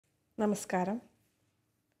Namaskaram.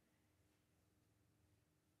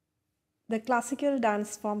 The classical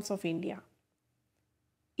dance forms of India.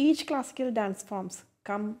 Each classical dance forms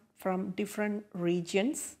come from different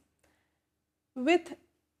regions with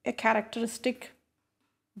a characteristic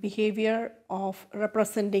behavior of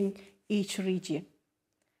representing each region.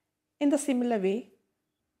 In the similar way,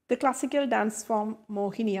 the classical dance form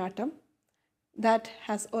Mohiniyattam that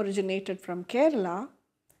has originated from Kerala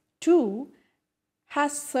too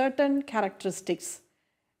has certain characteristics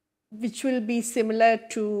which will be similar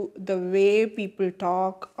to the way people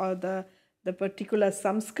talk or the particular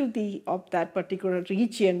samskriti of that particular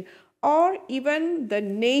region, or even the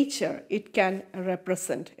nature it can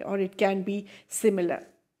represent, or it can be similar.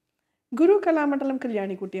 Guru Kalamandalam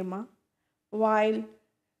Kalyanikutty Amma, while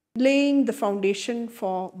laying the foundation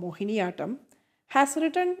for Mohiniyattam, has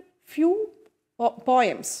written few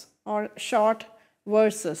poems or short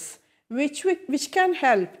verses which can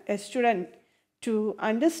help a student to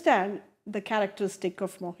understand the characteristic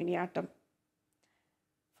of Mohiniyattam.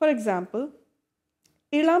 For example,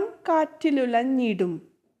 ഇളം കാറ്റിലുലഞ്ഞിടും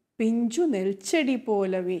പിഞ്ചു നെൽച്ചെടി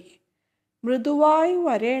പോലവേ മൃദുവായി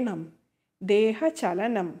വരേണം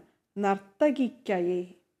ദേഹചലനം നർത്തകിക്കയേ.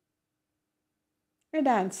 A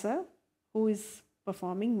dancer who is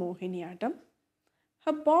performing Mohiniyattam,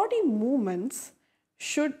 her body movements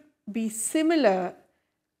should be similar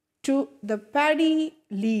to the paddy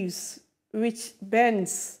leaves which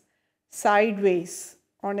bends sideways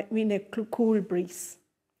in a cool breeze.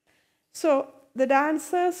 So the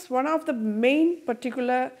dancers, one of the main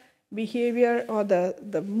particular behavior or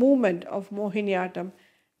the movement of Mohiniyattam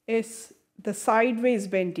is the sideways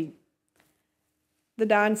bending. The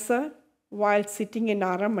dancer, while sitting in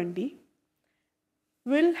Aramandi,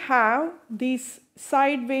 will have these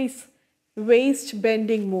sideways waist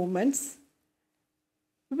bending movements,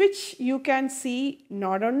 which you can see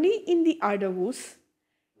not only in the adavus,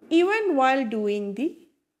 even while doing the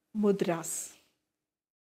mudras.